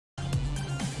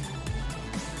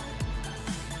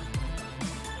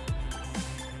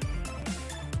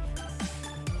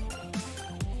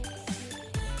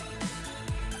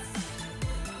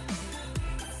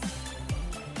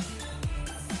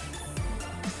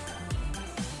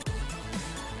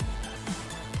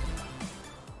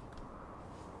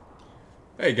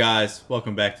Hey guys,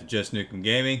 welcome back to Just Nuka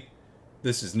Gaming.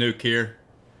 This is Nuke here.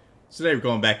 Today we're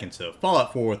going back into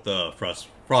Fallout 4 with the Frost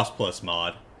Plus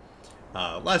mod.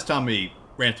 Last time we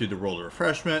ran through the World of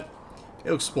Refreshment,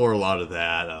 it'll explore a lot of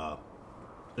that.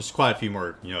 There's quite a few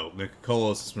more, Nuka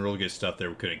Colas, some really good stuff there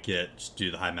we couldn't get just due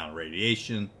to the high amount of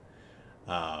radiation.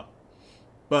 But,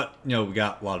 we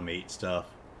got a lot of meat stuff.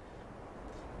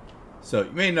 So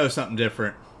you may know something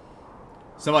different.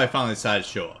 Somebody finally decided to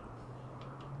show up.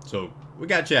 So we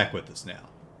got Jack with us now.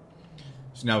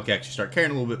 So now we can actually start caring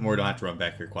a little bit more. Don't have to run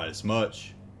back here quite as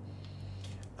much.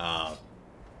 I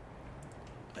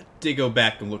did go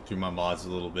back and look through my mods a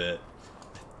little bit.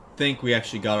 I think we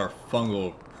actually got our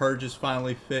fungal purges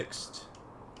finally fixed.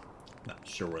 Not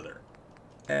sure where they're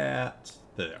at.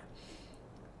 There they are.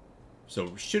 So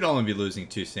we should only be losing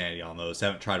 2 sanity on those.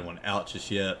 Haven't tried one out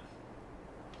just yet.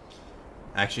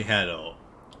 I actually had a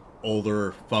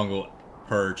older fungal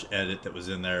purge edit that was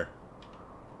in there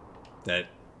that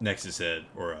Nexus had,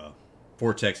 or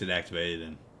Vortex had activated,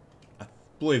 and I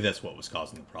believe that's what was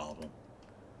causing the problem.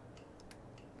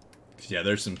 Because yeah,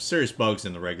 there's some serious bugs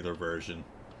in the regular version.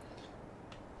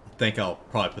 I think I'll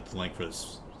probably put the link for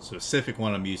this specific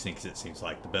one I'm using because it seems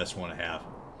like the best one to have.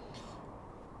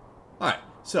 Alright,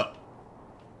 so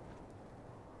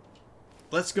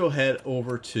let's go head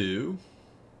over to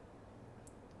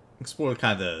explore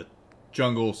kind of the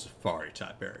jungle safari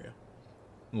type area. And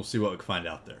we'll see what we can find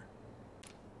out there.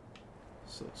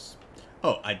 So,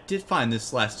 oh, I did find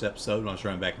this last episode when I was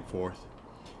running back and forth.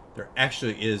 There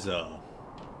actually is a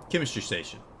chemistry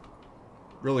station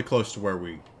really close to where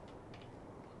we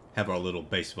have our little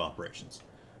base of operations.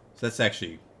 So that's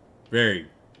actually very,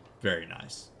 very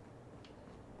nice.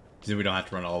 Because then we don't have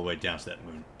to run all the way down to that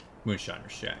moonshiner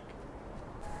shack.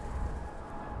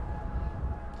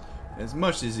 As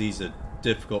much as he's a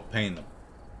difficult pain in the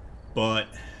butt,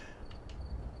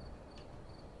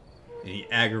 and he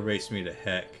aggravates me to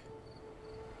heck,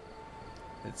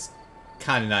 it's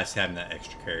kind of nice having that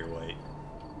extra carry weight.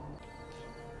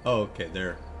 Oh, okay,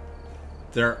 they're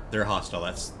hostile.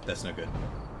 That's no good.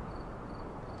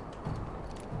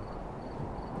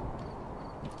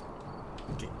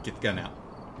 Get the gun out.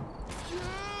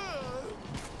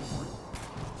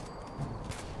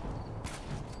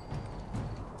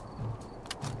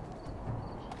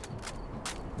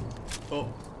 Oh,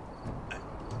 I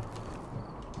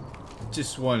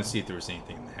just wanted to see if there was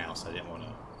anything in the house. I didn't want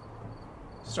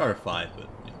to start a fight, but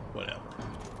whatever.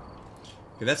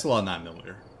 Okay, that's a lot of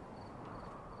 9mm.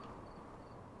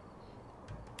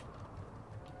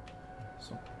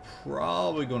 So I'm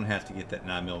probably going to have to get that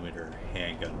 9mm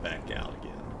handgun back out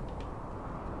again.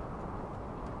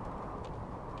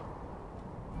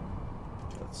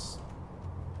 Let's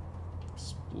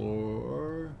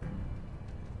explore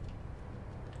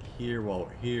here while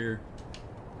we're here.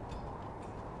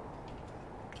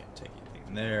 Can't take anything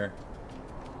in there.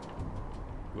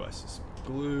 Ooh, I see some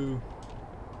glue.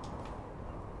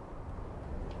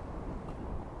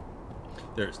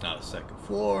 There's not a second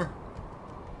floor.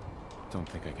 Don't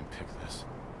think I can pick this.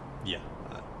 Yeah,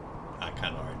 I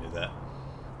kind of already knew that.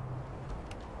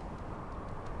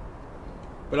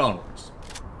 But onwards.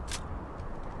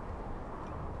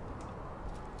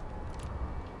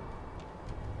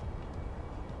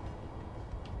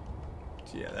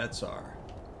 Yeah, that's our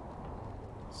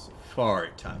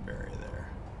safari type area there.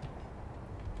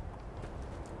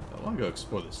 I want to go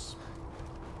explore this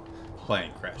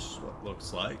plane crash, is what it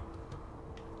looks like.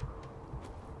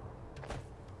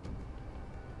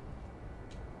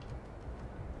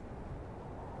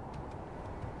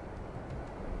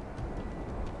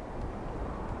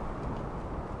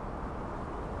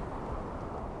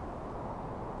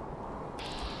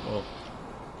 Well,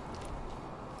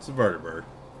 it's a vertibird.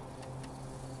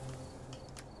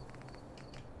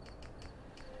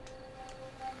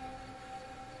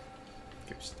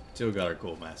 Still got our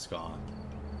gold mask on.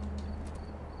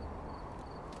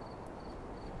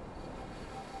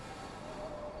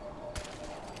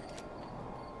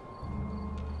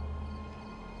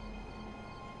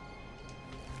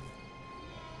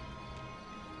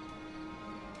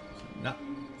 Not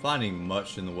finding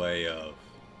much in the way of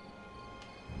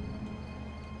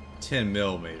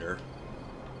 10mm.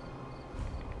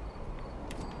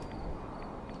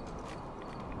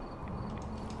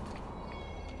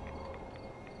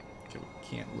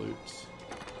 Can't loot.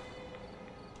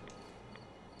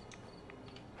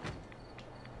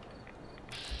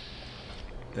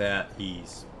 That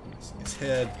he's missing his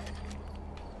head.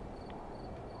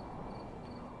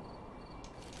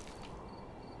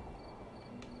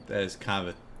 That is kind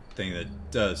of a thing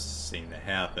that does seem to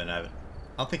happen. I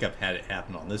don't think I've had it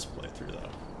happen on this playthrough though.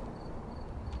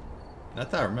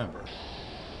 Not that I remember.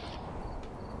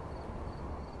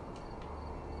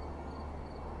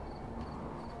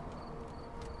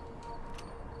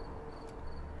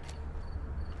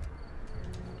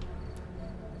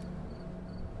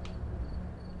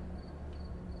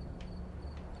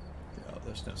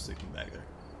 there's no sleeping bag there.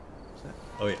 Is that?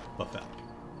 Oh yeah, buff out.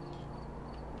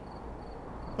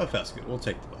 Buff out's good. We'll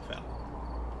take the buff out.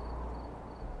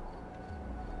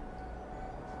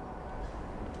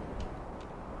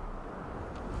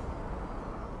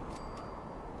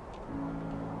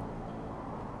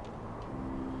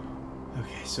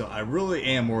 Okay, so I really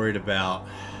am worried about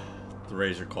the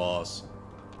razor claws.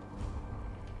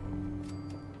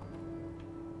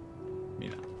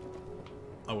 You know,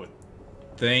 I would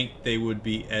think they would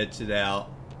be edited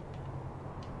out.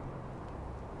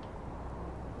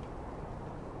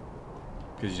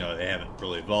 Because, you know, they haven't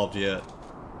really evolved yet.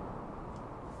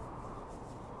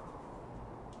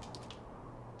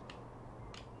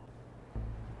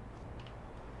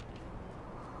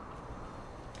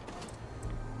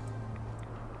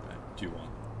 I do want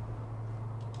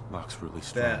Lock's really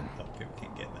strong. that. Okay, we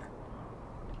can't get in there.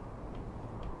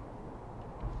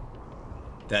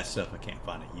 That stuff I can't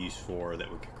find a use for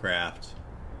that we could craft.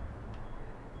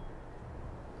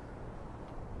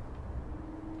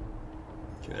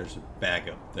 Okay, there's a bag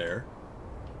up there.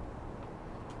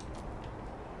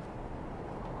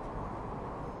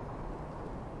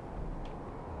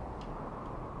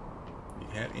 Do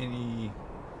you have any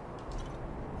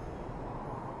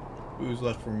booze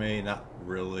left for me? Not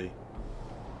really.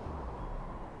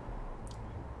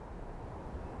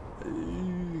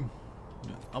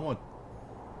 I'm gonna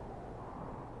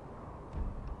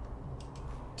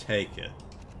take it.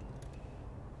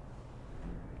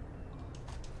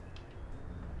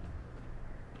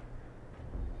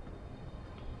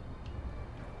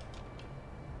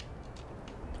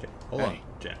 Okay, hold on,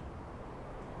 Jack.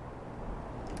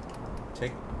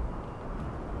 Take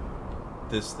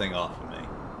this thing off of me.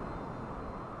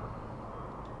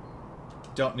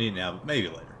 Don't need it now, but maybe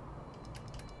later.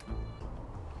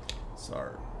 It's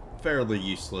our fairly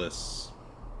useless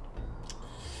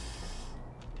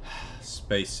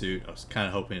spacesuit. I was kind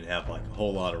of hoping to have like a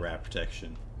whole lot of rat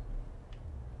protection.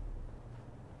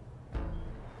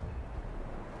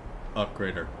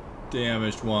 Upgrade our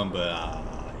damaged one, but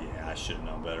yeah, I should have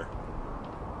known better.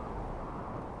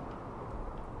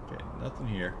 Okay, nothing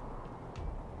here.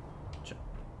 Check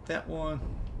that one.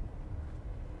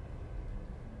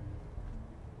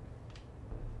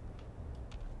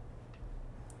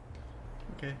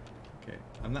 Okay, okay.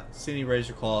 I'm not seeing any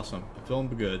razor claws, so I'm feeling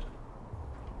good.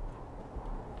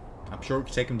 I'm sure we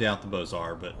can take him down at the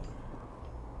Bozar, but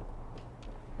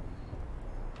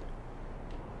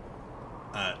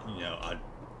you know, I'm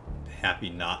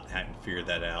happy not having to figure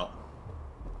that out.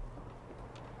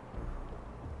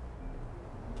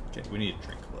 Okay, we need a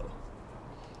drink though.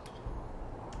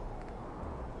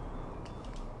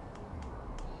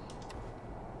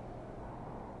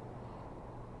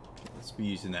 Okay, let's be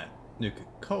using that Nuka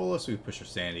Cola so we push our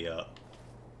sanity up.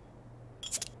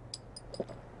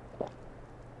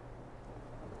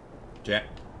 Jack,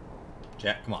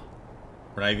 come on.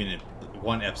 We're not even in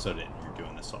one episode in. You're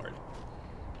doing this already.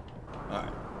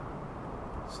 Alright.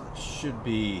 So it should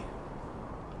be...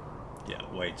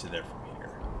 yeah, way to there from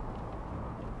here.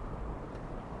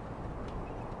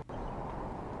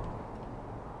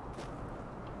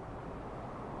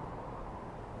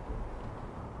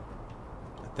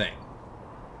 I think.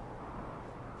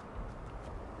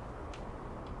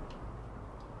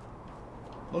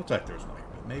 Looked like there was one here,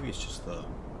 but maybe it's just the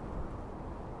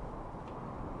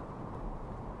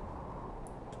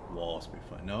walls be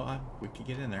fine. No, we could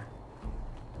get in there.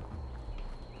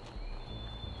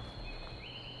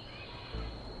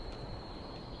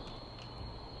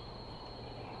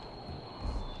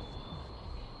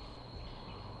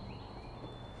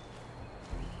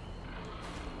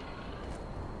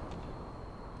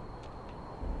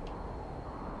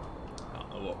 I don't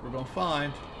know what we're gonna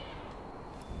find.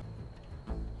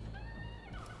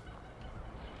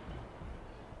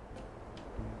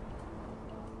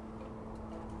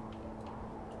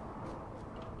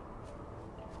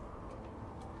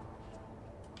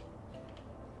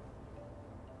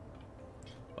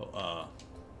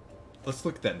 Let's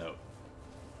look at that note.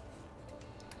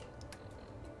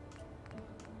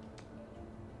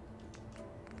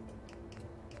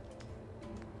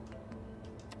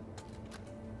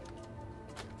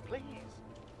 Please,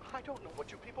 I don't know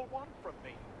what you people want from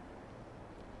me.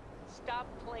 Stop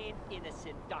playing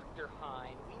innocent, Dr.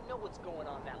 Hine. We know what's going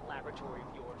on in that laboratory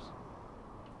of yours.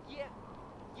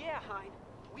 Yeah, Hine.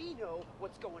 We know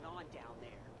what's going on down there.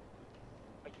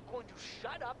 Are you going to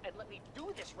shut up and let me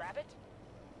do this, Rabbit?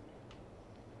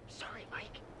 Sorry,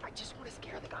 Mike. I just want to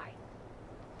scare the guy.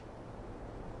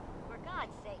 For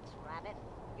God's sakes, Rabbit.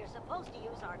 You're supposed to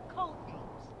use our code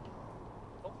names.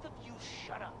 Both of you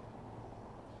shut up.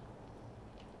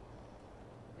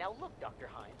 Now look, Dr.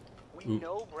 Hine, we Ooh.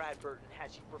 know Brad Burton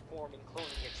has you performing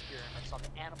cloning experiments on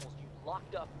the animals you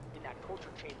locked up in that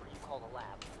torture chamber you call a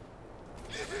lab.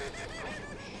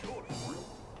 Sure.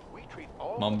 We treat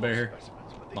all Mama of bear our here?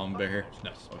 specimens with the Mama bear here? utmost No.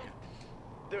 respect. Okay.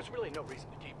 There's really no reason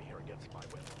to keep me here against my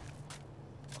will.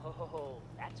 Oh,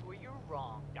 that's where you're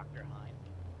wrong, Dr. Hine.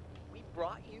 We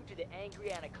brought you to the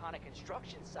Angry Anaconda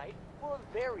construction site for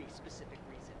a very specific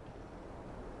reason.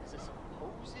 As a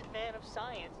supposed man of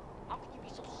science, how can you be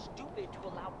so stupid to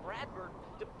allow Bradford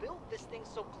to build this thing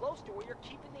so close to where you're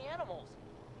keeping the animals?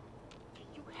 Do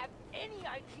you have any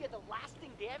idea the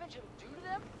lasting damage it'll do to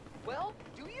them? Well,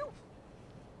 do you?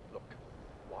 Look,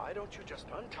 why don't you just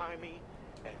untie me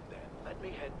and then let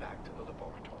me head back to the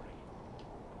laboratory?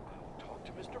 I'll talk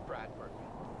to Mr. Bradford,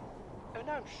 and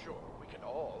I'm sure we can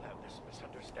all have this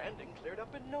misunderstanding cleared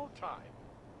up in no time.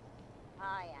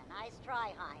 Ah, yeah, nice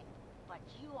try, Hein. But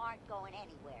you aren't going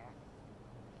anywhere.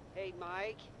 Hey,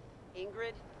 Mike,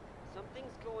 Ingrid,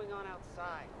 something's going on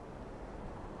outside.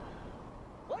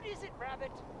 What is it,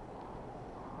 Rabbit?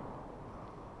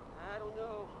 I don't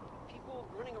know. People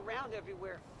running around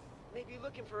everywhere. Maybe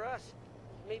looking for us.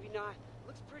 Maybe not.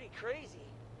 Looks pretty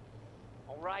crazy.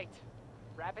 All right.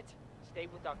 Rabbit, stay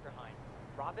with Dr. Hine.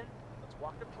 Robin, let's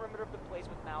walk the perimeter of the place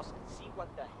with Mouse and see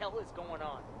what the hell is going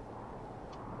on.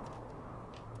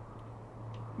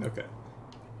 Okay.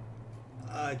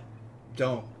 I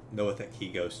don't know what that key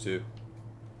goes to.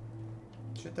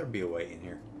 Should there be a way in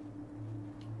here?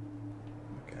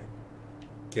 Okay.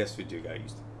 Guess we do gotta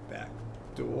use the back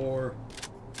door.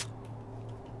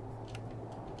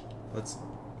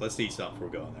 Let's eat something before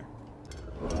we go in there.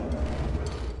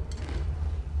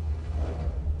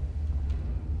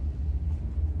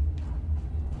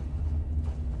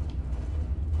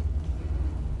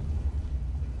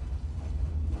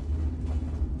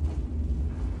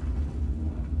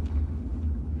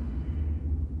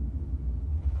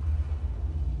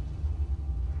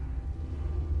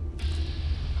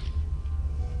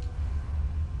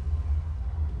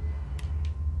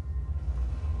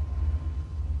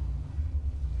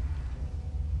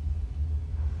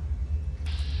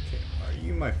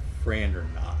 My friend or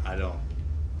not, I don't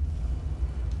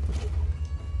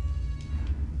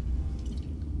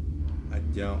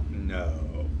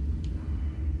know.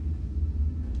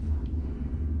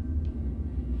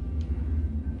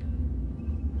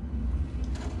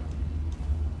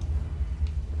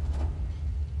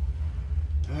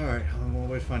 All right, one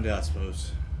way to find out, I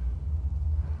suppose.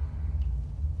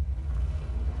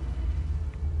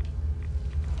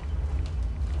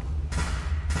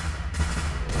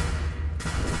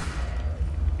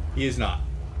 He is not.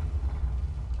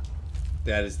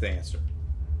 That is the answer.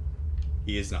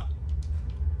 He is not.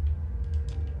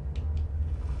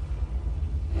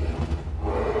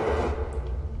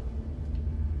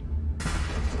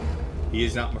 He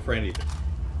is not my friend either.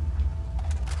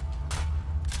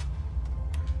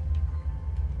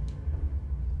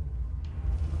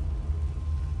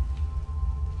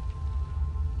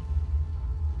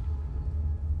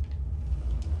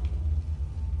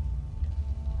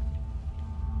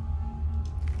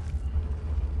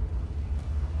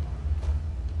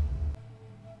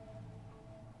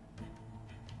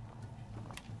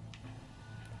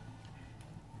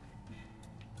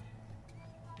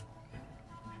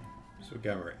 So we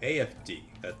got our AFD.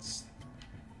 That's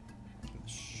not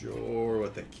sure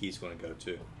what that key's going to go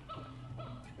to.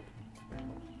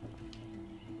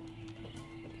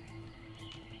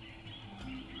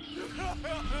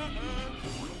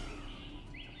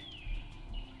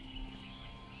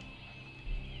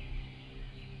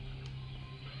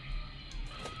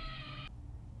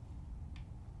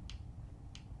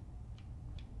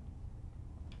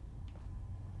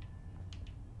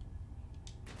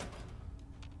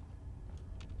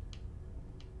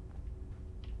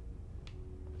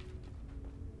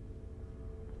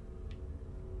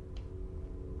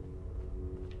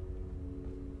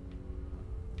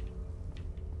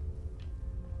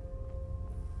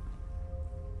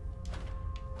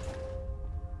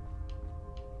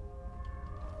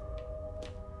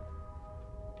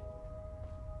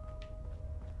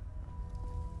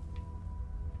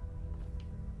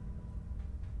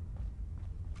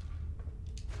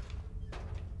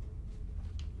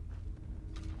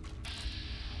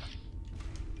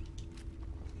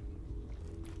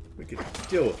 We could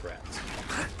deal with rats.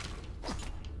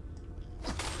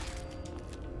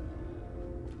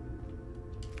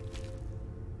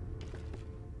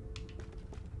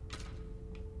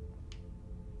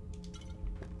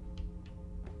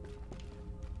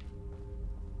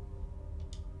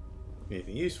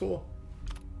 Anything useful?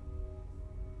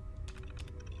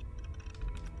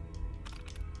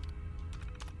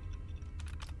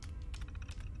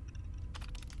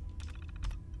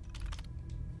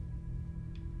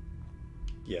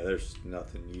 Yeah, there's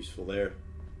nothing useful there.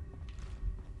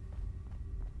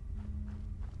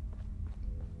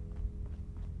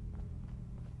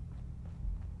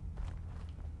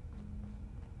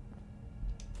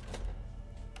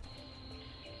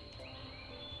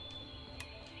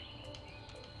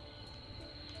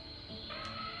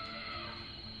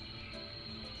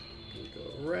 We go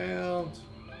around.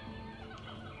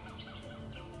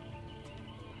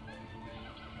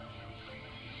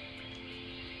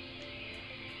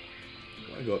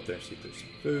 I want to go up there and see if there's some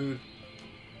food.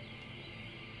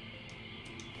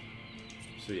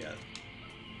 So yeah,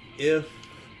 if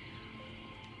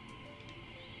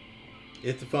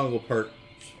the fungal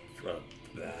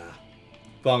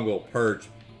purge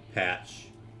patch,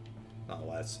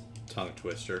 oh that's a tongue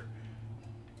twister,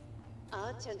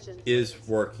 Attention, is please.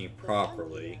 working The 1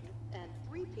 properly, p.m. and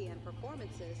 3 p.m.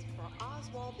 performances for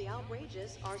Oswald the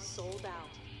Outrageous are sold out.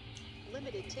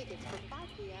 Limited tickets for 5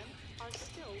 p.m. are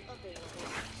still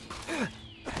available.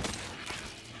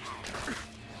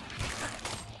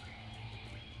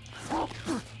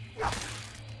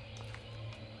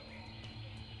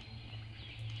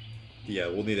 yeah,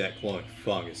 we'll need that glowing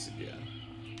fungus again.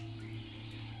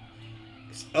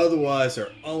 'Cause otherwise,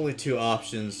 our only two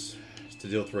options is to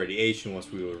deal with radiation once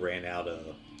we ran out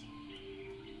of.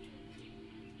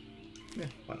 Yeah,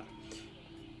 why not?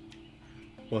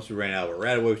 Once we ran out of a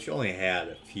Radaway, which we only had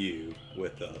a few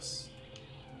with us,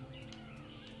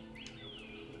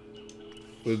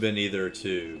 would have been either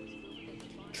to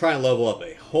try and level up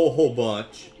a whole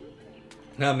bunch.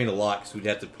 And I mean a lot, because we'd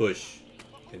have to push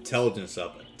intelligence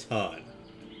up a ton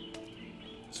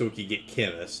so we could get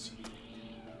chemist.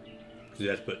 Because we'd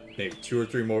have to put maybe 2 or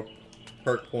 3 more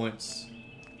perk points.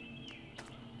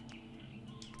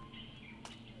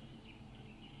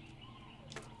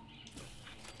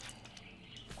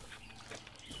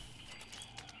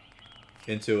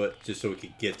 Into it, just so we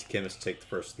could get to chemist, take the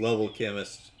first level of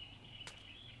chemist,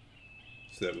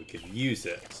 so that we could use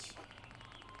it.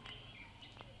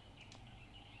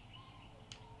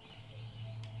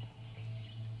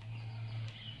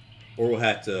 Or we'll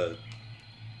have to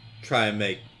try and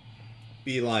make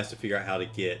beelines to figure out how to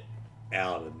get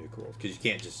out of Nuka World, because you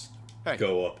can't just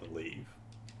go up and leave.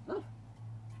 I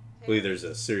believe there's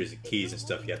a series of keys and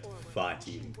stuff you have to find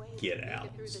to even get out.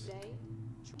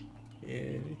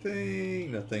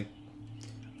 Anything? Nothing.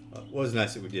 It was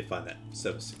nice that we did find that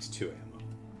 7.62 ammo.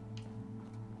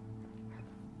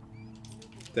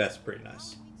 That's pretty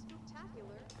nice.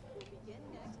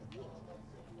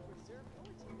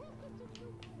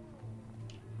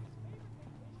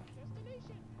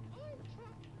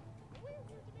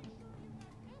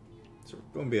 So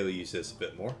we're going to be able to use this a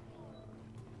bit more.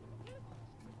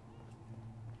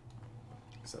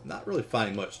 So I'm not really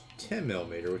finding much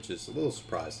 10mm, which is a little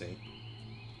surprising.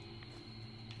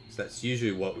 So that's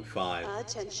usually what we find.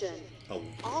 Attention.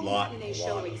 All matinee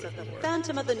showings of the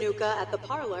Phantom of the Nuka at the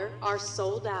Parlor are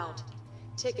sold out.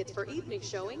 Tickets for evening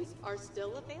showings are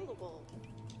still available.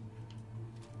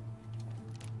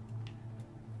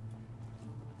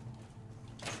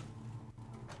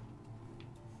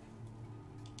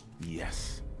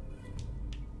 Yes.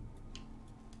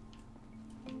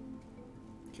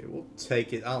 Okay, we'll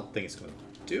take it. I don't think it's going to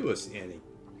do us any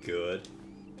good,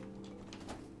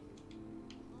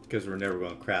 because we're never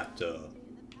going to craft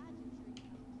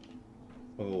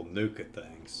little Nuka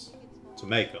things to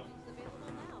make them.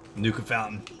 Nuka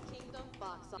fountain.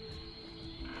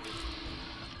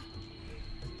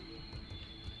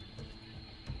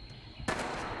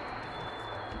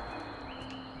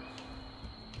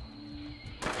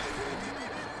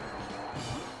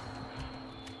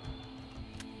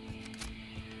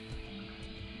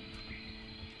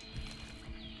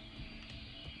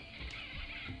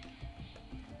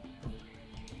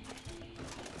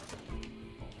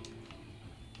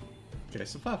 Okay,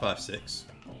 so 556.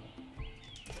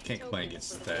 Can't complain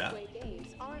against that.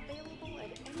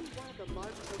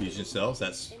 Fusion cells,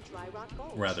 that's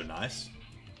rather nice.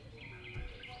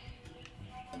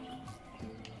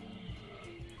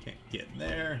 Can't get in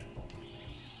there.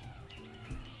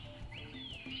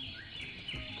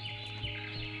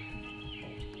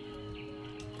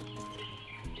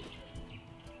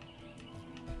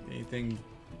 Anything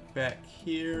back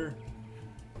here?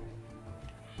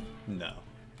 No.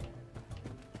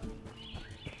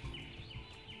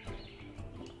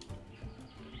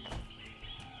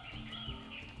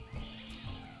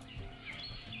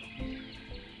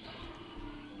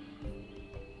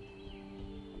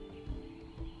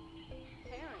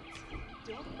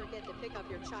 Pick up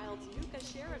your child's Nuka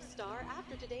Sheriff Star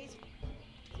after today's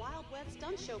Wild West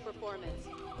Stunt Show performance.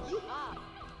 Yeehaw!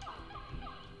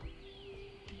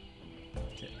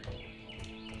 Okay.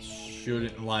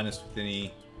 shouldn't line us with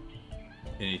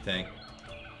anything.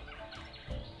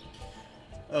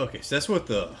 Okay, so that's what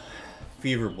the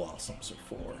fever blossoms are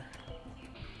for.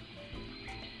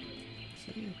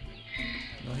 See?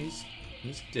 No, he's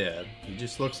dead. He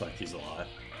just looks like he's alive.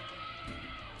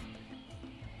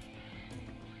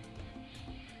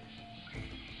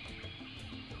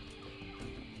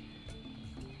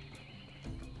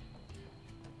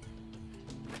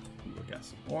 We got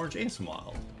some orange and some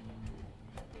wild.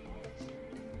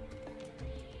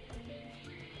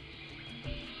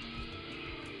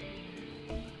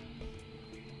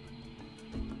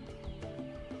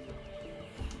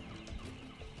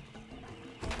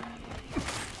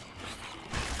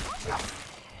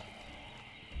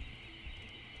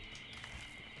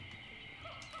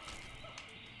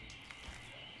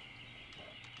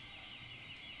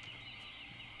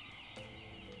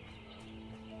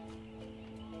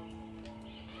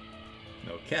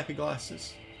 No cappy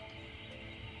glasses.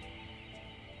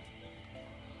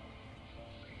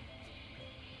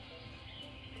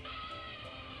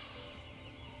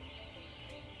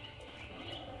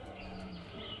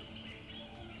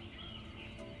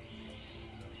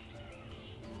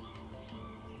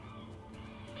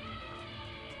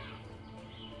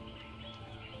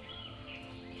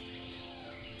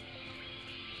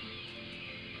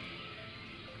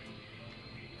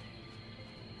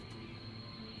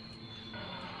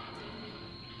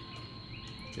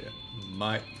 Okay,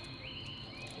 might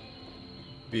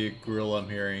be a grill I'm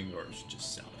hearing, or it's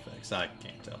just sound effects. I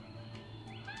can't tell.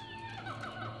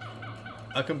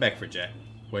 I'll come back for Jack.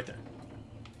 Wait there.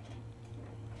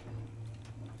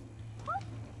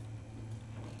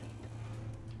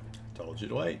 Told you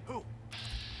to wait. Who?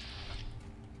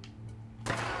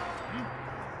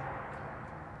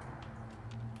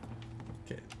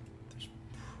 Okay, there's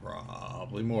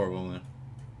probably more of them.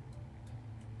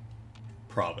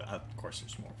 Probably, of course,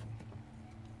 there's more of them.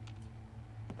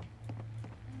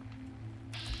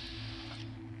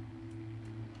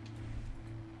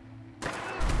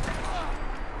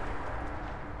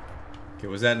 Okay,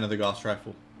 was that another Gauss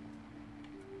rifle?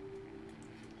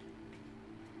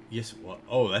 Yes, what?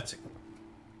 Oh, that's it.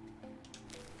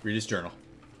 Read his journal.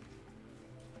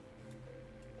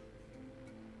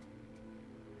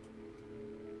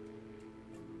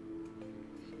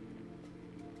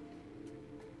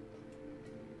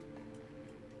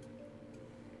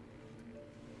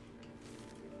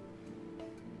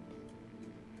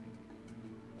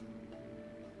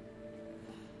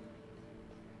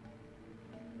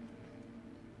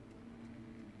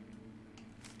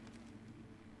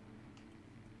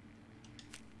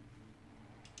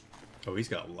 Oh, he's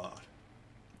got a lot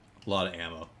of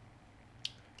ammo.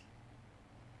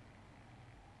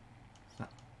 It's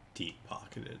not deep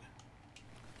pocketed.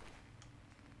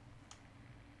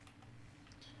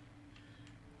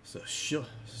 So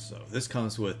this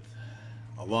comes with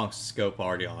a long scope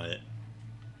already on it.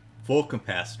 Full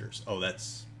capacitors. Oh,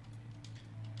 that's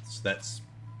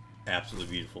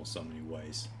absolutely beautiful in so many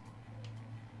ways.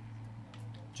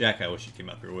 Jack, I wish you came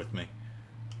up here with me.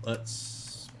 Let's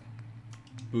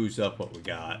booze up what we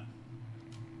got.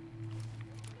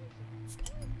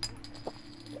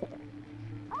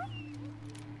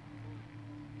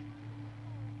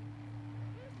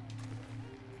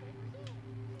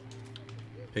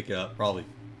 Pick it up, probably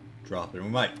drop it. We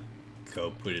might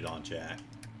go put it on Jack.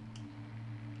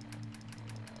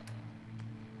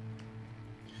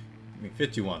 I mean,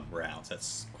 51 rounds,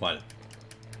 that's quite a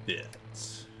bit.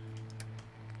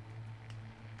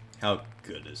 How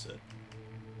good is it?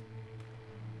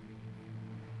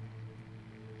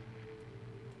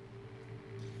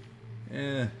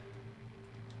 I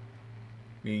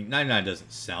mean, 99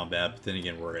 doesn't sound bad, but then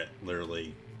again, we're at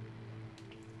literally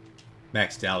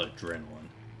maxed out adrenaline.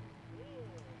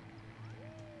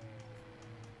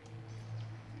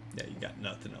 Yeah, you got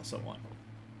nothing else I want.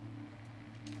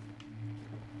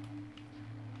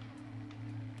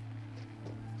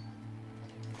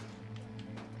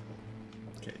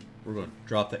 Okay, we're going to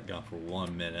drop that gun for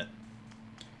 1 minute.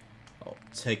 I'll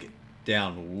take it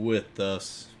down with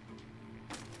us.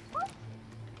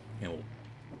 And we'll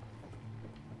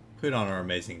put on our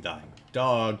amazing dying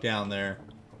dog down there.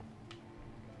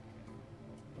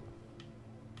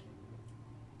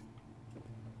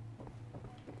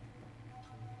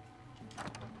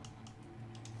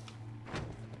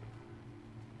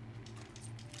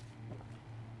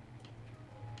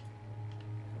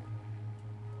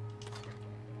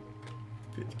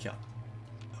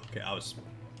 Okay, I was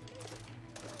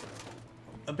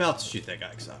about to shoot that guy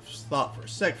because I thought for a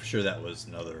sec for sure that was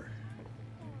another.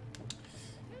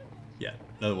 Yeah,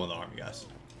 another one of the army guys.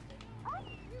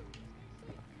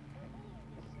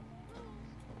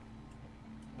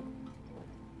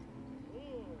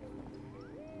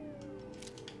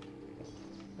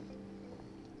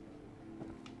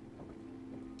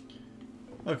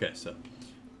 Okay, so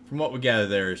from what we gather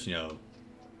there is, you know,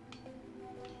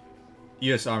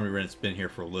 U.S. Army Rent's been here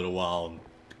for a little while, and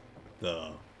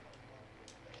the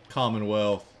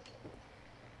Commonwealth,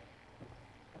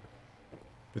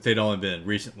 but they'd only been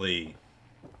recently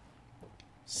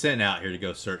sent out here to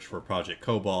go search for Project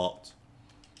Cobalt.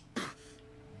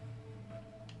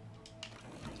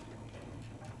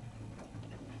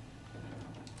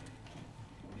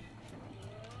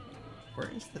 Where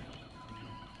is the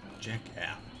Jack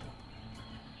app?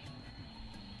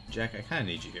 Jack, I kind of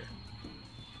need you here.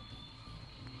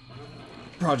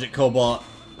 Project Cobalt.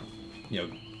 You know,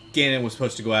 Gannon was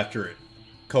supposed to go after it,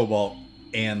 Cobalt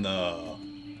and the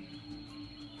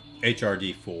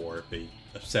HRD4, be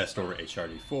obsessed over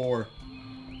HRD4.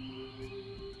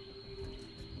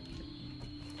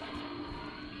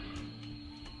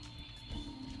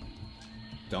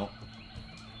 Don't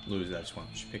lose it. I just want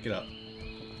you to pick it up.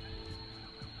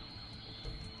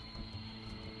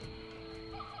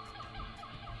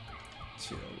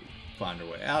 So find our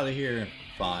way out of here and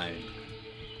find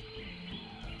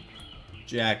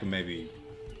Jack, and maybe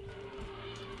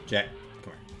Jack,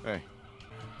 come here. Hey.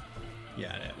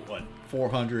 Yeah, what,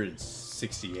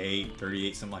 468,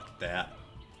 38, something like that.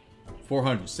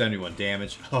 471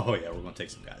 damage. Oh yeah, we're gonna take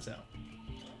some guys out.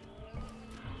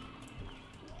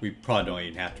 We probably don't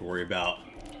even have to worry about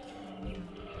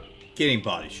getting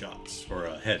body shots or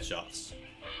headshots.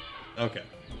 Okay.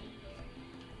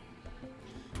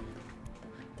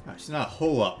 Alright, so not a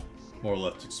whole lot more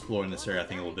left to explore in this area. I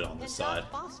think a little bit on this side.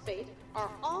 Phosphate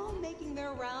are all making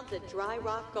their rounds at Dry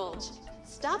Rock Gulch.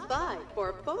 Stop by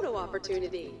for a photo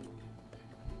opportunity.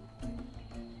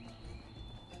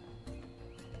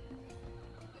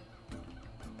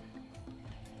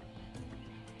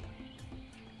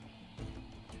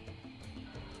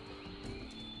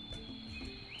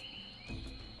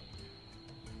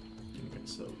 Okay,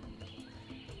 so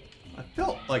I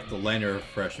felt like the lanyard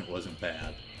refreshment wasn't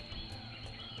bad.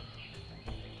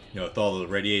 You know, with all the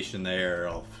radiation there,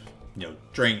 all, you know,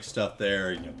 drink stuff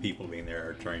there, you know, people being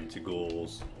there turning to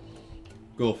ghouls.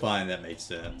 Ghoul find that made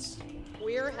sense.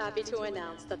 We're happy to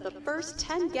announce that the first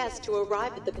 10 guests to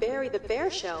arrive at the Barry the Bear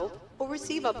show will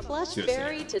receive a plush Just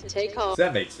berry saying. to take home. So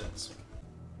that made sense.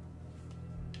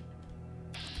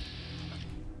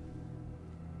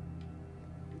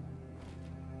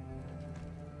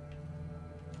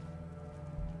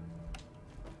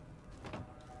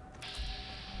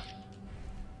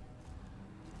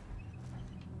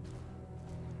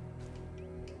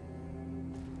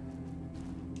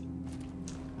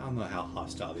 I don't know how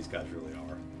hostile these guys really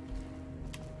are.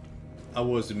 I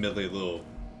was admittedly a little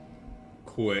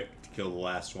quick to kill the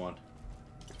last one.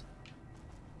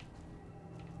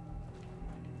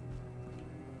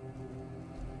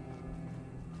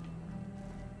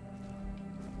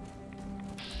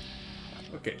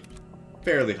 Okay,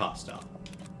 fairly hostile.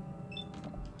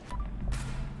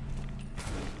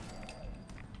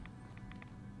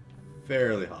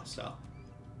 Fairly hostile.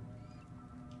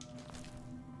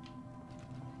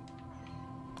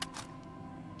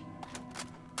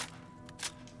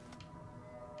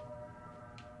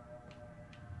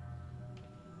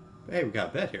 Hey, we got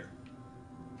a bed here.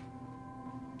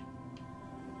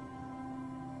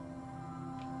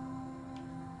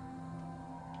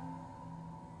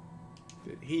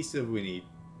 The adhesive we need.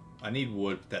 I need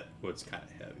wood, but that wood's kind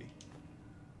of heavy.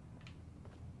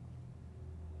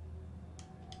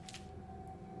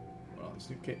 Well, this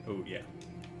new kit. Oh yeah.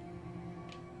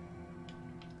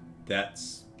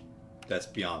 That's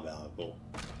beyond valuable.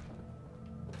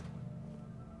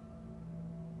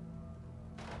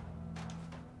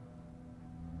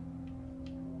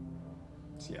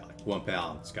 So yeah, like 1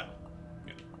 pound, it's got,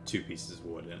 you know, 2 pieces of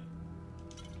wood in it.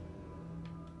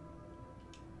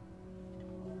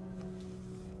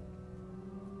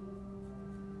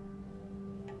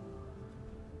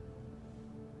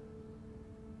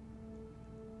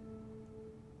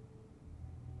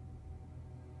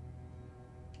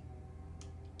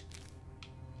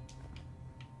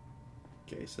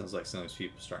 Okay, sounds like some of these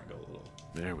people are starting to go a little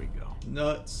There we go.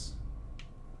 nuts.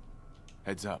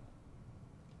 Heads up.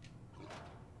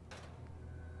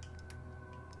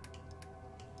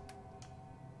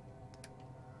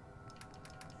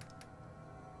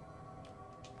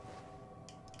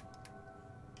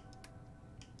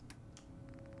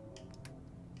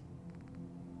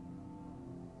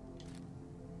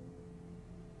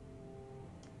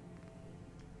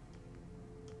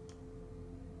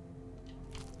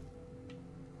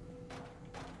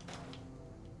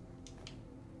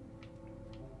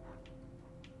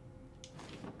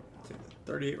 Take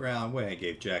the 38 round way I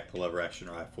gave Jack the lever action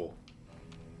rifle.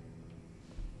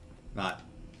 Not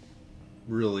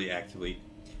really actively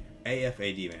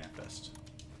AFAD manifest.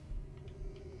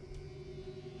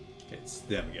 It's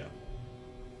them we go.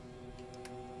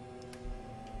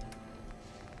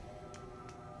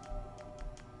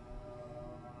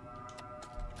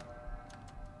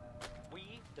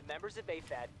 We, the members of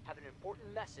AFAD, have an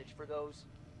important message for those...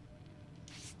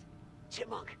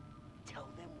 Chipmunk, tell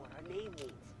them what our name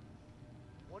means.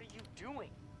 What are you doing?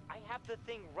 I have the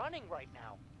thing running right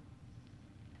now.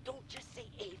 Don't just say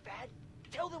AFAD.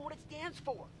 Tell them what it stands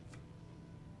for.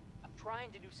 I'm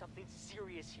trying to do something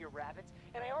serious here, Rabbits,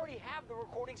 and I already have the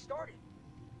recording started.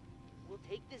 We'll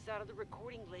take this out of the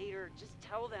recording later. Just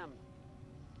tell them.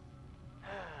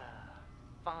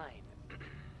 Fine.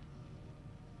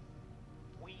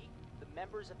 We, the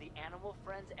members of the Animal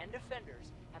Friends and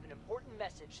Defenders, have an important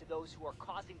message to those who are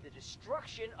causing the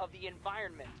destruction of the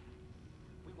environment.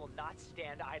 We will not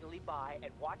stand idly by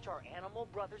and watch our animal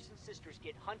brothers and sisters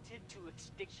get hunted to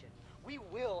extinction. We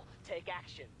will take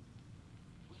action.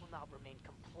 We will not remain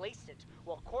complacent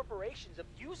while corporations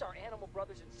abuse our animal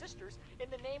brothers and sisters in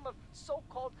the name of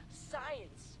so-called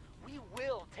science. We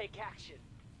will take action.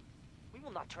 We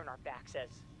will not turn our backs as...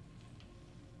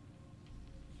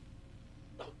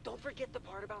 Oh, don't forget the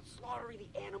part about slaughtering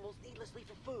the animals needlessly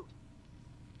for food.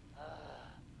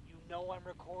 You know I'm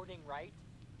recording, right?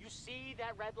 You see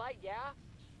that red light, yeah?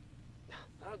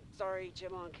 I'm sorry,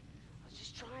 Chipmunk. I was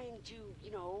just trying to, you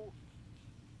know...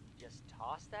 Just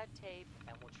toss that tape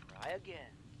and we'll try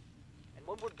again. And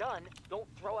when we're done, don't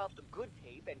throw out the good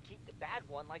tape and keep the bad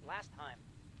one like last time.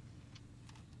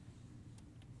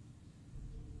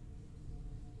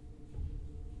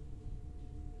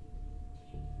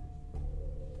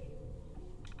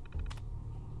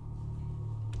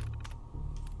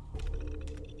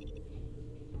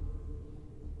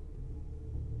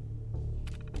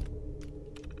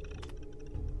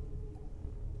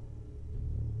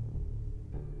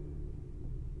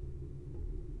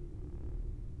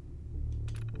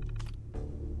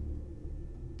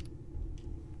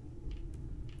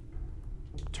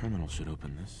 Terminal should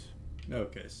open this.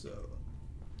 Okay, so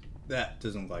that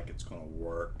doesn't look like it's gonna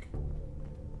work.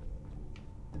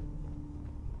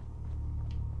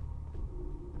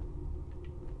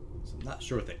 So I'm not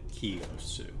sure what that key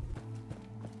goes to.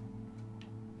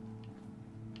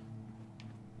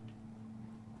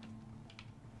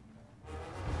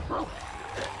 Oh,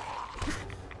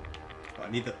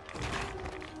 I need the...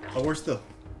 Oh, where's the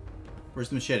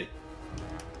machete?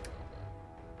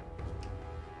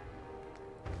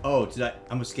 Oh, did I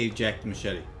almost gave Jack the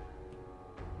machete.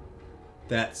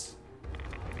 That's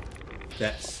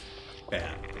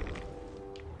bad.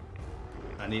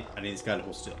 I need this guy to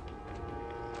hold still.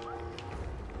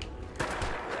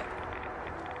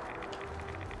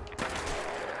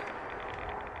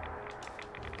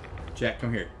 Jack,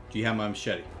 come here. Do you have my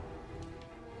machete?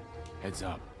 Heads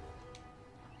up.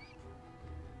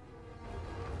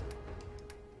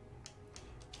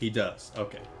 He does.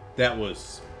 Okay. That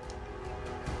was...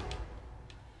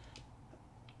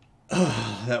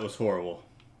 that was horrible.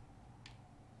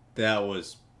 That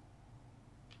was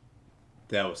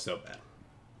so bad.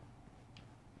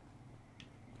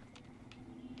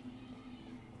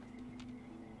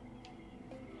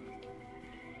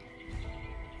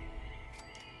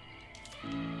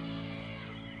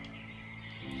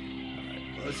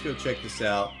 Alright, let's go check this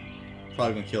out.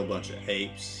 Probably gonna kill a bunch of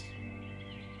apes.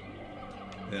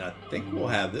 And I think we'll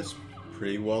have this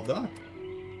pretty well done.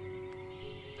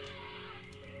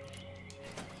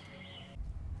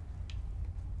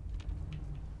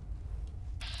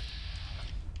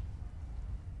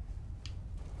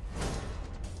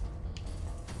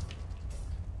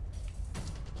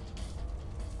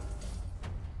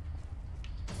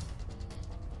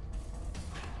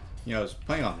 You know, I was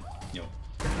planning on, you know,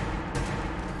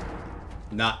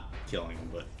 not killing him,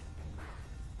 but...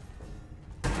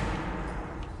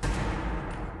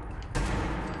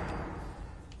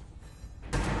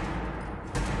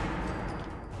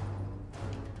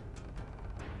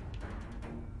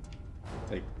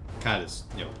 They kind of,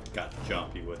 you know, got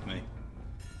jumpy with me.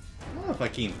 I don't know if I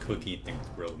can cook anything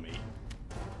with grilled meat.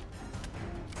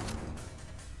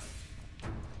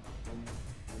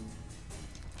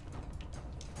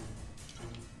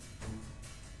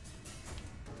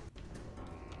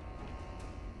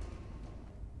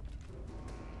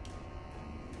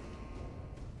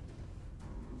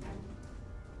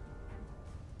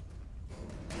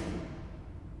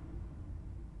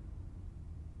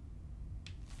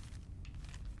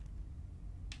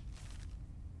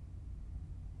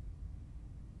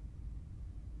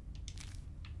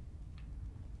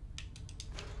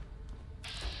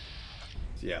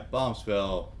 So yeah, bombs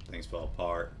fell, things fell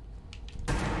apart.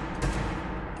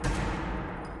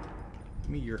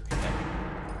 me your head.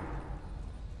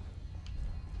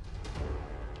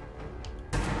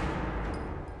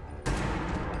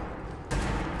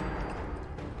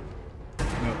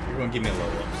 No, you're gonna give me a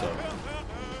level up, so.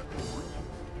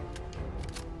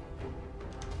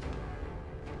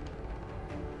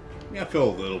 Yeah, I feel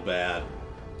a little bad.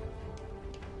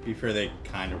 To be fair, they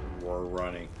kind of were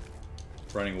running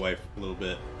away for a little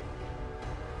bit.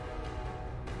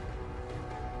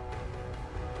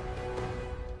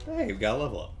 Hey, we got a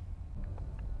level up.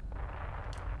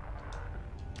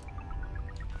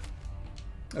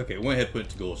 Okay, went ahead and put it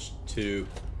to goal 2.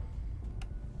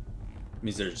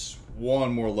 Means there's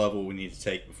one more level we need to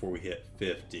take before we hit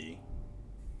 50.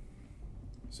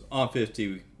 So on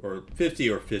 50 or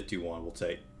 51 we'll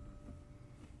take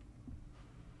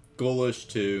Ghoulish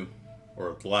 2,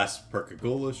 or the last perk of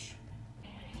Ghoulish.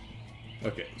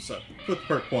 Okay, so put the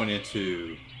perk point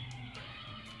into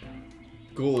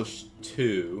Ghoulish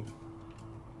 2.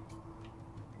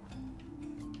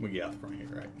 We get out the front here,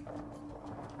 right?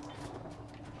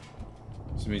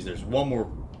 So it means there's one more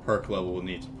perk level we'll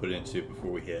need to put into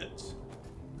before we hit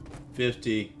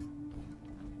 50.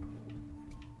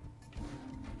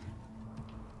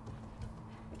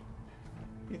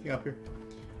 Anything up here?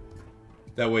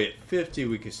 That way at 50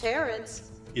 we can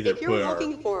Parents, either if you're put our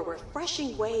looking for a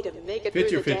refreshing way to make it 50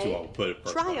 through or the 51, day, we'll put a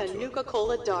perk try onto a it. Nuka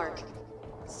Cola Dark.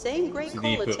 Same great So you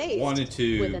need cola to put taste 1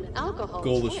 into with an alcohol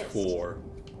Ghoulish twist. 4.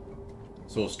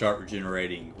 So we'll start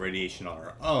regenerating radiation on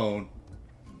our own.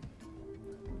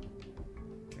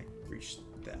 Okay, reach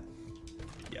that.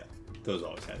 Yeah, those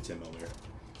always had 10 millimeter.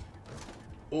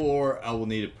 Or I will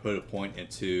need to put a point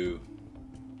into.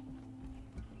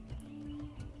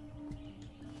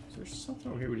 Is there something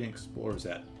over here we didn't explore? Or is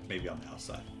that maybe on the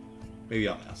outside? Maybe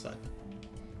on the outside.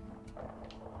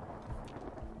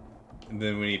 And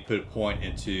then we need to put a point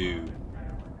into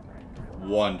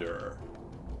Wonder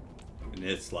in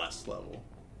its last level.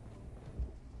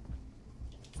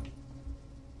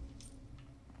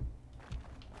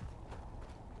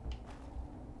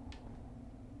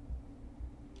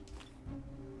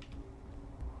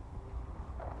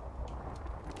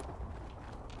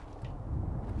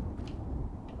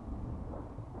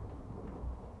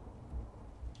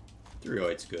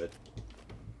 It's good.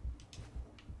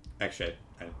 Actually,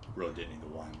 I really didn't need the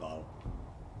wine bottle.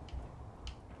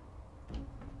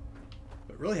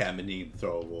 But really haven't been needing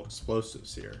throwable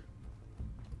explosives here.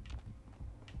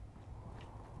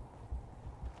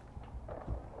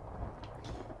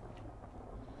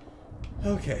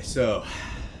 Okay, so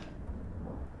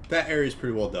that area is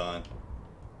pretty well done.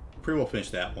 Pretty well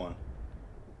finished that one.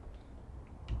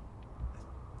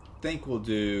 I think we'll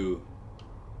do.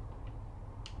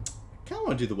 I kind of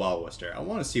want to do the Wild West area. I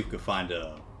want to see if we can find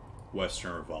a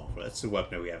Western revolver. That's a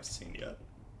weapon we haven't seen yet.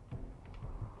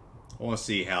 I want to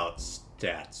see how its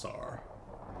stats are.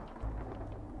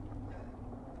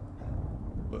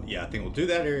 But yeah, I think we'll do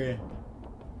that area.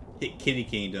 Hit Kitty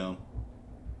Kingdom.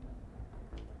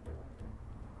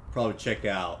 Probably check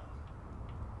out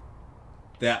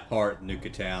that part, Nuka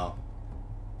Town.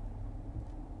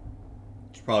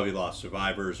 There's probably a lot of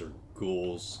survivors or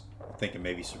ghouls. I'm thinking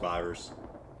maybe survivors.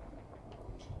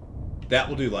 That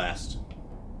will do last.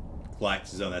 Galactic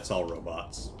Zone, that's all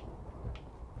robots.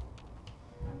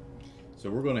 So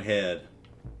we're going to head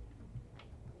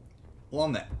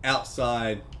along the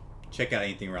outside, check out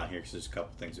anything around here because there's a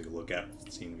couple things we can look at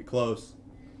that seem to be close.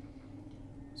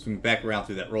 So we can back around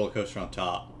through that roller coaster on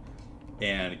top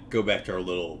and go back to our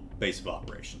little base of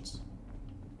operations.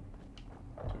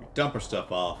 So we dump our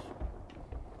stuff off.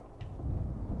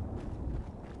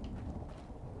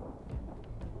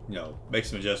 You know, make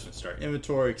some adjustments to our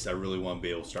inventory because I really want to be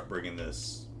able to start bringing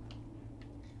this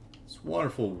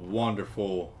wonderful,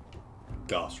 wonderful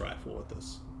Gauss rifle with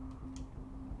us.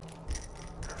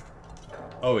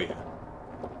 Oh yeah.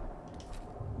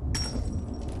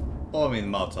 Well, I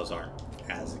mean, the Molotovs aren't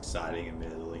as exciting,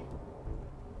 admittedly.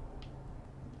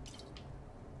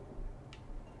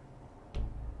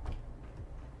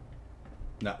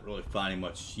 Not really finding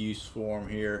much use for them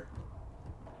here.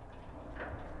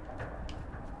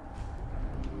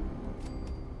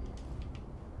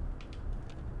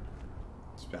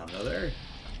 Found another area.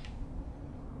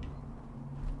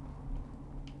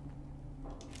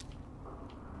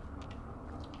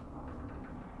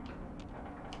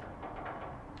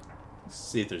 Let's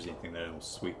see if there's anything that will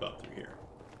sweep up through here.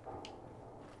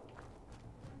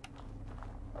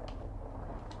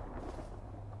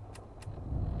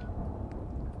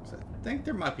 So I think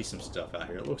there might be some stuff out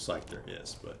here. It looks like there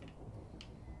is, but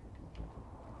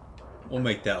we'll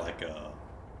make that like a,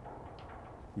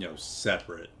 you know,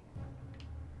 separate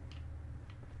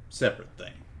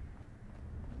thing.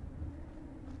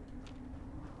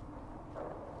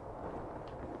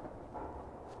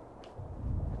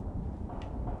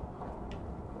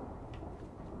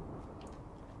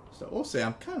 So we'll see.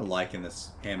 I'm kind of liking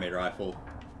this handmade rifle.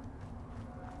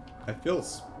 It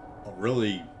feels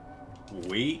really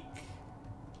weak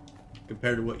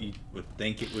compared to what you would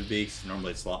think it would be. Because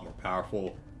normally it's a lot more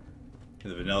powerful in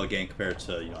the vanilla game compared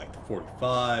to, you know, like the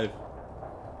 45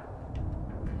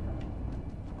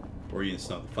 or even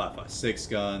some of the 5.56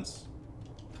 guns.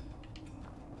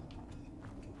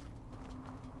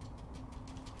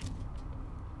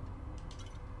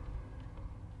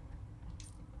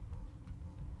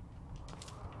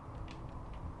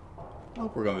 I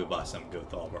hope we're going to buy something good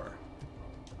with all of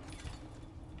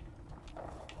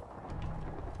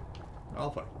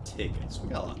our tickets. We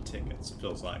got a lot of tickets, it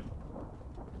feels like.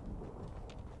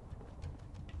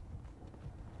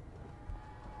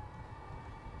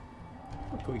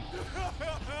 What can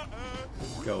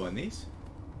we go in these?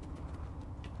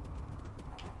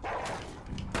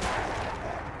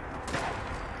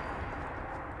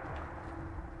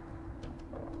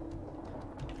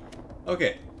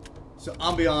 Okay, so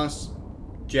I'll be honest,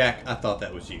 Jack, I thought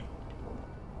that was you.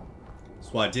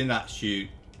 So I did not shoot.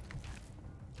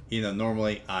 You know,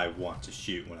 normally I want to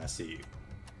shoot when I see you.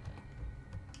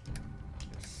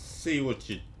 See what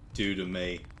you do to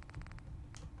me.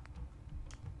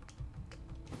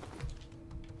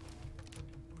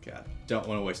 God, don't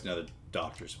want to waste another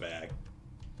doctor's bag.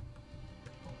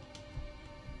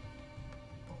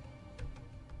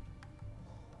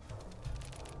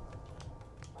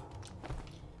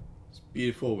 It's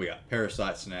beautiful. We got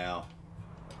parasites now.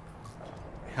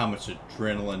 How much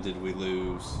adrenaline did we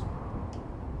lose?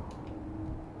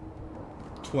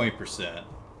 20%.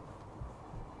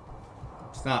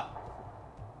 It's not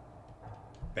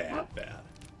bad.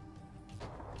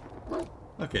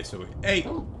 Okay, so we ate,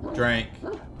 drank.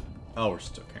 Oh, we're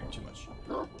still carrying too much.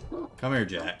 Come here,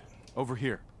 Jack. Over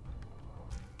here.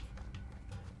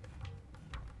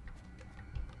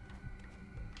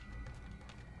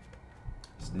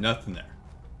 There's nothing there.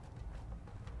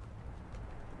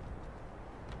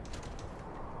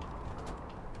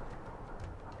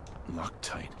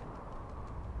 Loctite.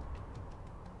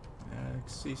 I can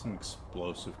see some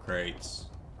explosive crates.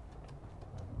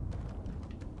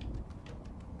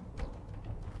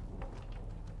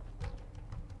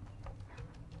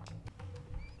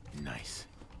 Nice.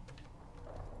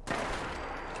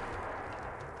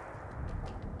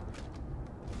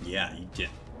 Yeah, you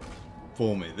didn't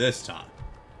fool me this time.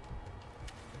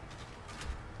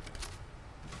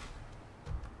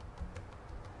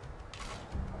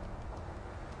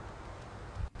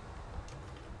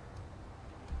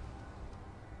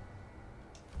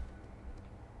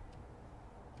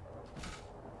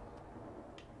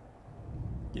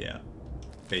 Yeah,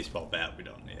 baseball bat we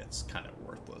don't need. It's kind of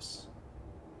worthless.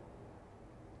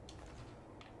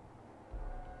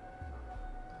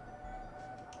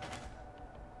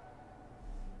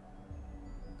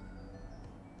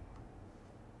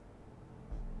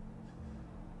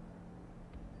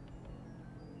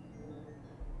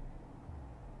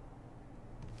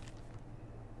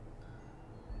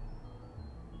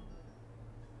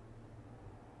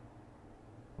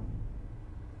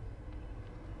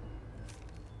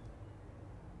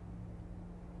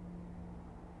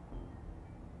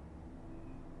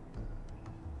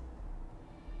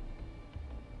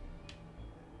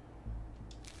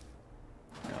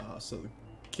 So the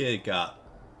kid got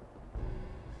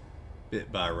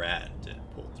bit by a rat and didn't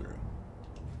pull through.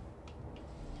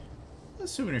 The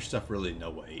souvenir stuff really no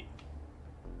weight.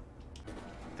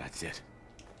 That's it.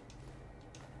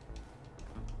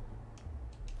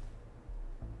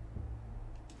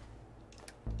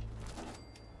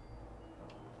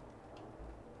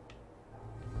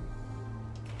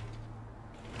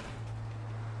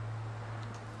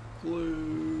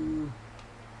 Glue.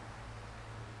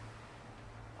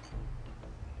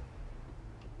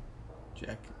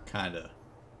 Jack kinda.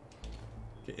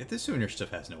 Okay, if this souvenir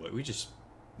stuff has no weight, we just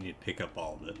need to pick up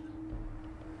all of it.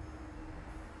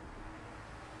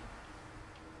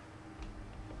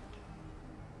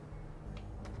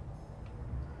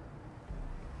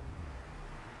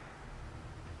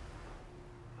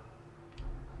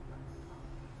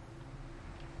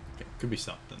 Okay, could be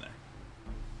something there.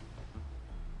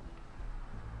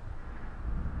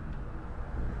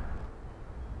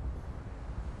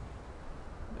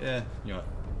 Yeah, you know what?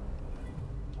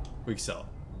 We can sell it.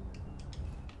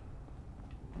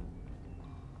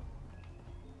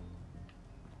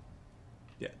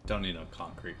 Yeah, don't need no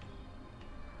concrete.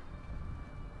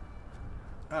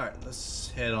 Alright, let's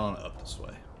head on up this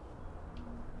way.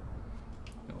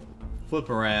 Flip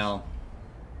around.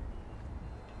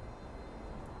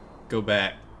 Go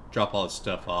back. Drop all this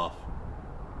stuff off.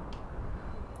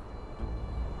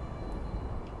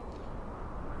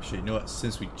 Actually, you know what?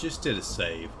 Since we just did a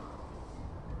save,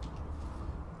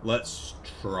 let's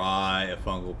try a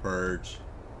fungal purge.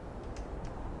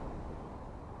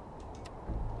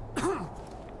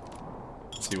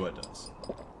 See what it does.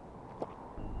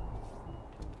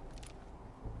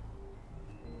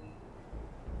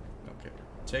 Okay,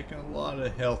 we're taking a lot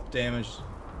of health damage.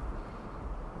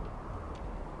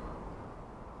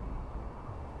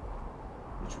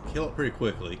 Which will kill it pretty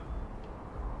quickly.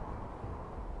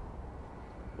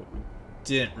 But we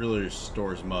didn't really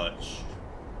restore as much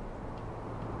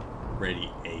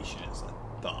radiation as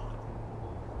I thought.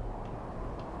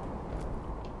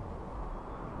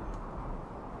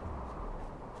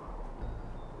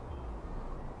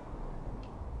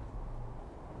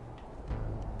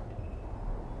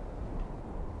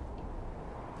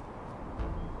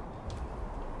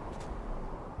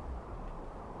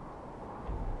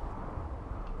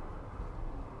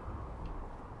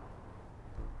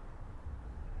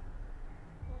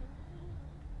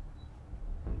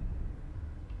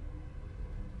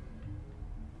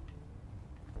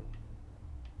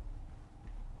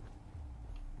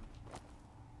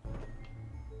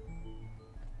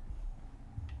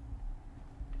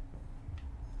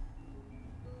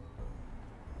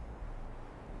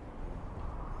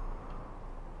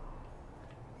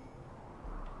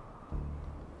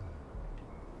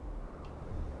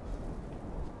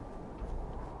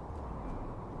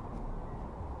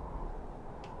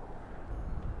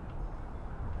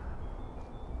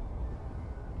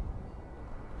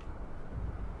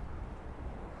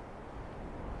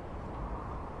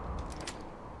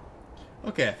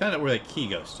 Okay, I found out where that key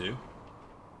goes to.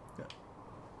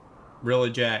 Really,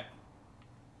 Jack?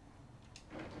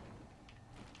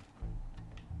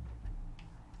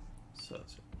 So,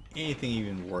 is there anything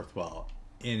even worthwhile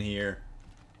in here?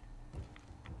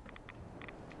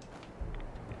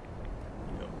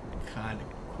 Go kind of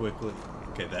quickly.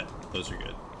 Okay, those are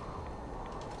good.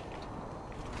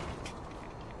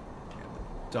 And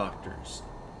the doctor's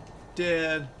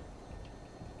dead.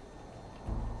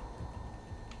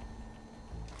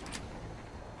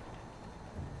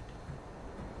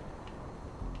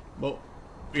 Well,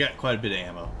 we got quite a bit of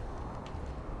ammo.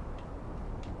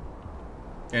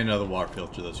 And another water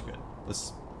filter, those are good.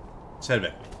 Let's head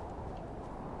back.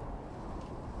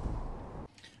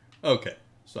 Okay,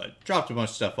 so I dropped a bunch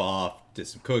of stuff off, did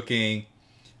some cooking,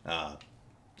 did a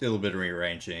little bit of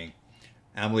rearranging.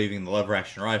 I'm leaving the lever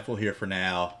action rifle here for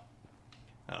now.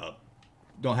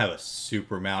 Don't have a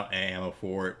super amount of ammo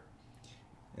for it.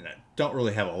 And I don't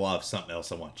really have a lot of something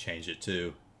else I want to change it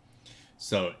to.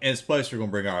 So in its place, we're going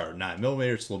to bring our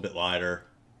 9mm. It's a little bit lighter.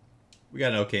 We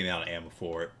got an okay amount of ammo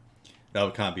for it. That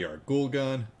would kind of be our ghoul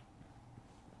gun.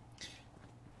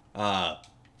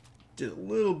 Did a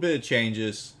little bit of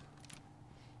changes.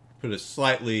 Put a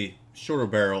slightly shorter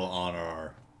barrel on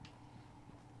our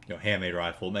handmade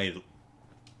rifle. Made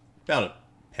about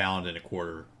 1.25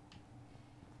 pounds.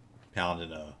 Pound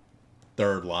and a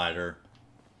third lighter.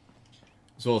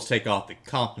 As well as take off the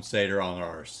compensator on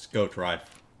our scoped rifle.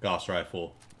 Gauss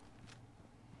rifle,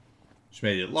 which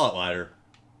made it a lot lighter,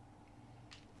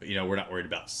 but we're not worried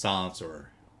about silence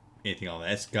or anything on that.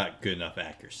 It's got good enough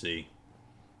accuracy.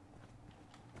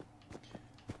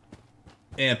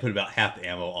 And put about half the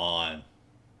ammo on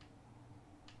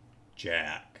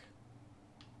Jack.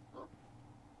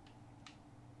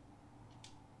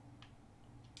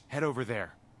 Head over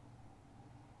there.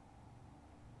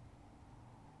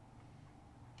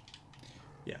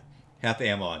 Yeah, half the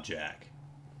ammo on Jack.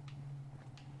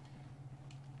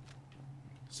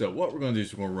 So what we're going to do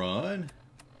is we're going to run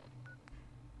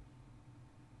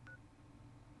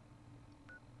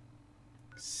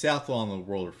south along the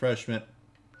World Refreshment,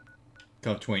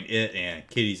 come between it and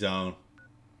Kitty Zone.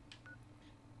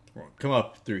 We're going to come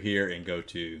up through here and go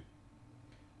to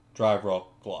Dry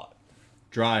Rock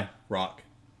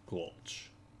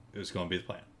Gulch. Is going to be the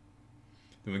plan.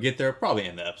 When we get there, probably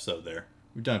end the episode there.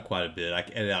 We've done quite a bit. I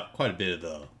can edit out quite a bit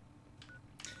of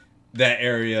that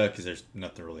area because there's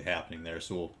nothing really happening there,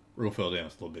 so we'll fill it in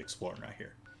with a little bit of exploring right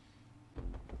here.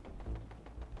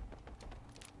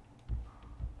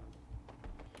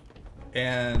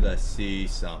 And I see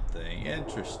something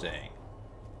interesting.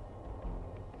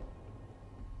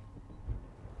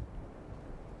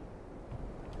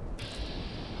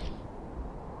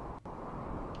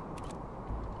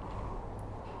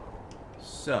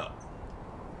 So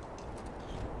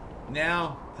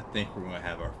now I think we're going to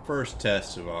have our first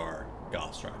test of our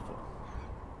Gauss rifle.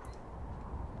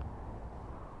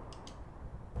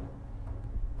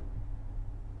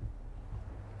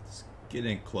 Let's get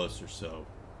in closer so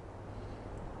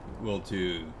we'll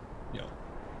do,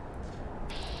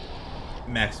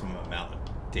 maximum amount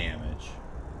of damage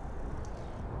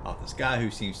off this guy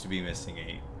who seems to be missing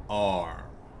an arm.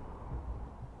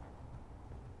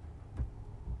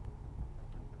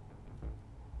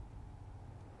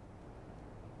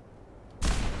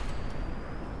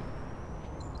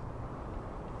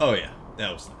 Oh yeah,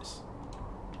 that was nice.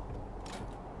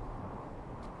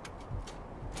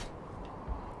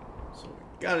 So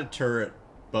we got a turret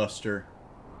buster.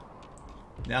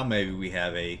 Now maybe we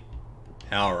have a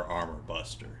power armor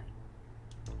buster.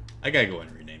 I gotta go in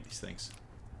and rename these things.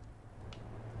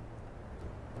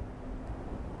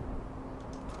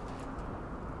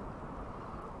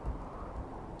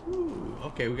 Ooh,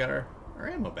 okay, we got our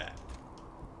ammo back.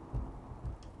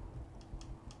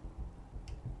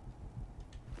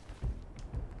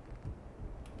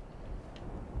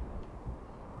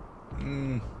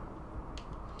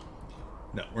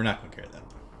 No, we're not going to carry that.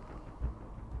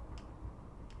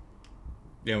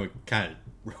 Yeah, we kind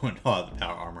of ruined all the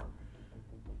power armor.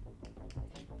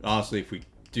 But honestly, if we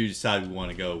do decide we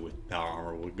want to go with power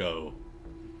armor, we'll go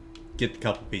get a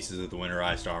couple pieces of the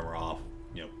winterized armor off.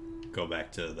 You know, go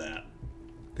back to that.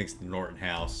 I think it's the Norton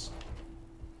house.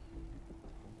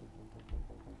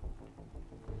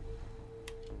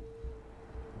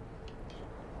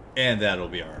 And that'll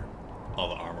be all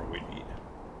the armor we need.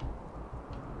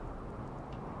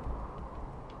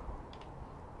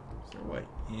 Is there a way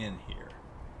in here?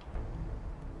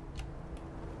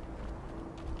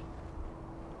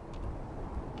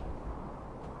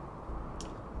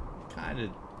 Kind of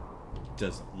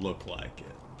doesn't look like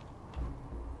it.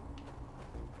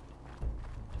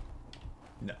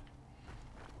 No.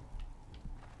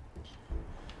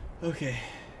 Okay.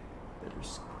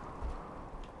 There's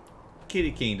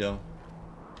Kitty Kingdom.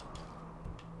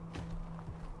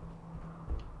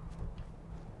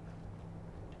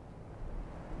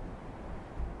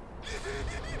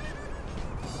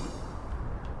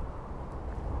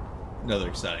 Another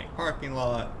exciting parking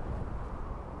lot.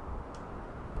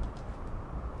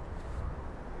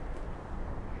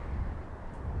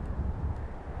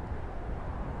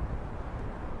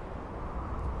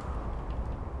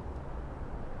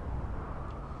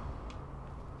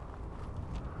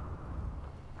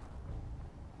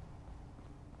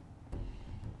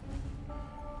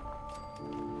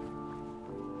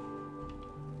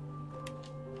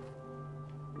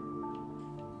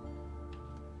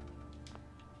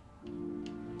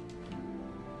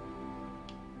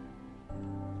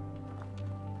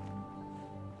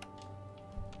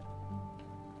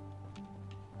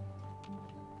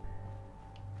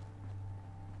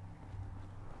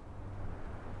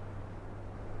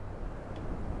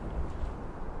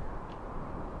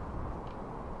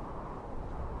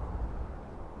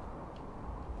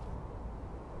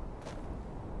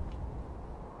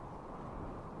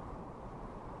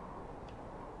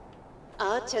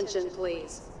 Attention,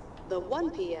 please. The 1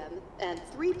 p.m. and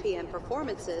 3 p.m.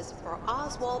 performances for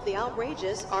Oswald the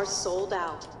Outrageous are sold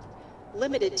out.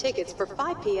 Limited tickets for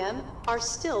 5 p.m. are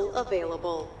still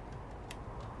available.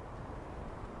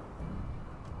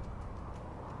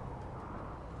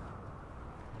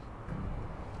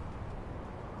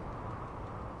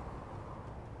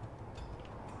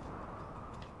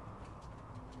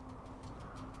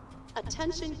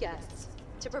 Attention guests.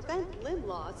 To prevent limb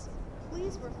loss,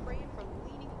 please refrain from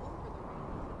leaning over the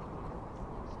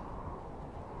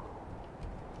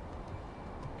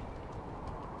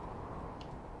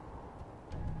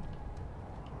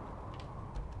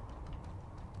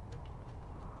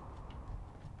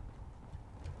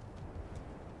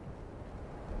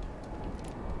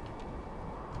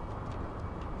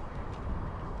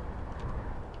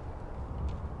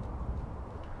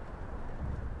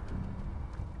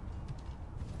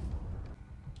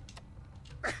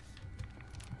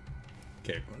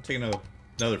Okay, we're going to take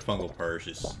another fungal purge.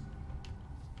 Just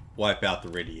wipe out the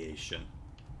radiation.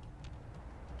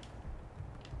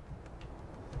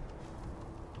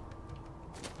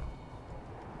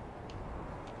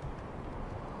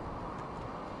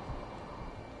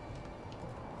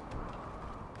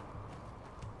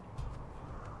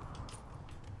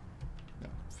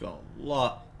 Feeling a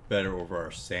lot better over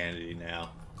our sanity now.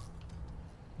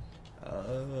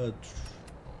 So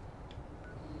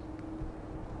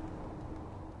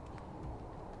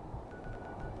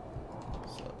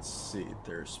let's see.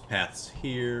 There's paths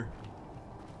here.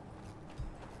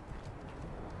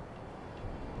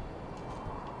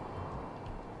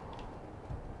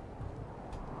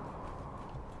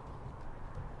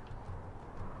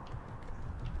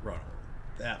 Run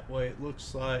that way, it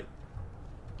looks like.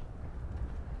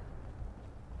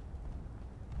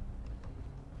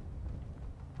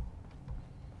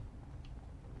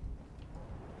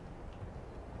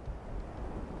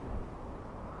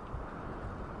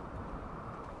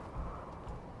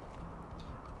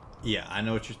 Yeah, I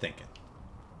know what you're thinking.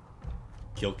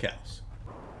 Kill cows.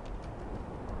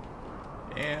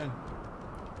 And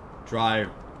Dry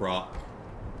Rock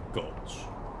Gulch.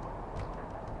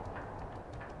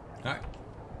 Alright.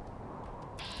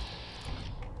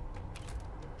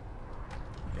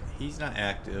 Okay, he's not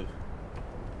active.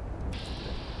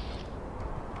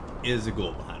 Is a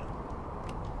ghoul behind him.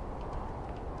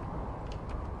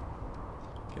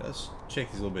 Okay, let's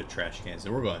check these little bit of trash cans.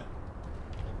 And we're going to,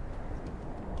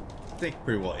 I think,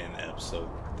 pretty well end the episode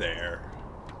there.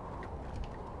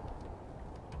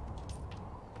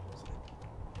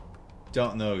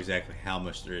 Don't know exactly how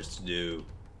much there is to do.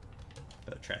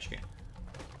 Trash can.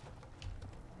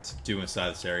 To do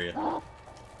inside this area.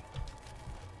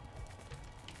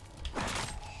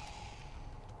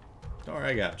 Don't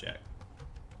worry, I got him, Jack.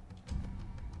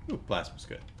 Ooh, plasma's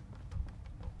good.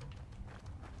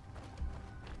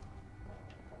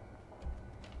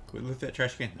 Can we loot that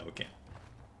trash can? No, we can't.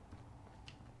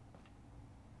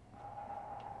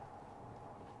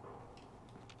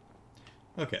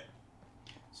 Okay.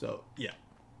 So, yeah.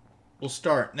 We'll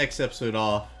start next episode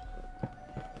off,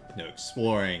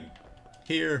 exploring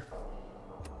here.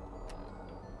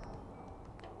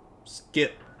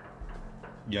 Skip,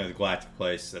 the galactic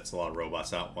place. That's a lot of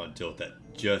robots. I don't want to deal with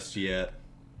that just yet.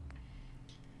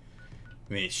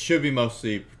 I mean, it should be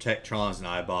mostly Protectrons and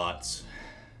iBots.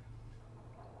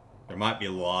 There might be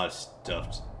a lot of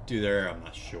stuff to do there. I'm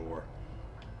not sure.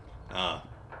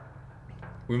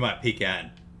 We might peek at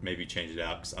and maybe change it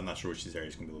out because I'm not sure which of these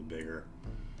areas is going to be a little bigger.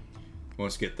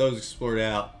 Once we get those explored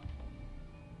out,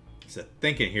 so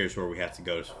thinking here's where we have to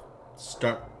go to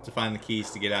start to find the keys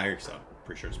to get out here because I'm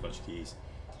pretty sure it's a bunch of keys.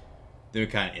 Then we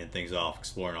kind of end things off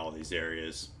exploring all these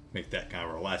areas. Make that kind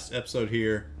of our last episode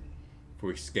here before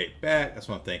we escape back. That's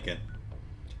what I'm thinking.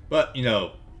 But,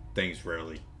 things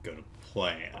rarely go to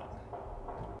plan.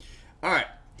 Alright,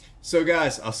 so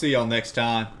guys, I'll see y'all next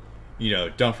time.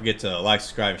 Don't forget to like,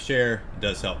 subscribe, and share. It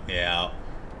does help me out.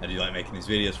 I do like making these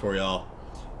videos for y'all.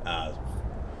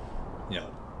 If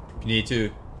you need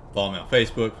to, follow me on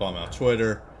Facebook, follow me on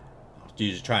Twitter. I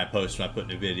usually try and post when I put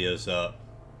new videos up.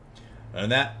 Other than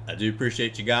that, I do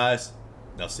appreciate you guys.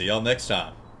 And I'll see y'all next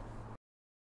time.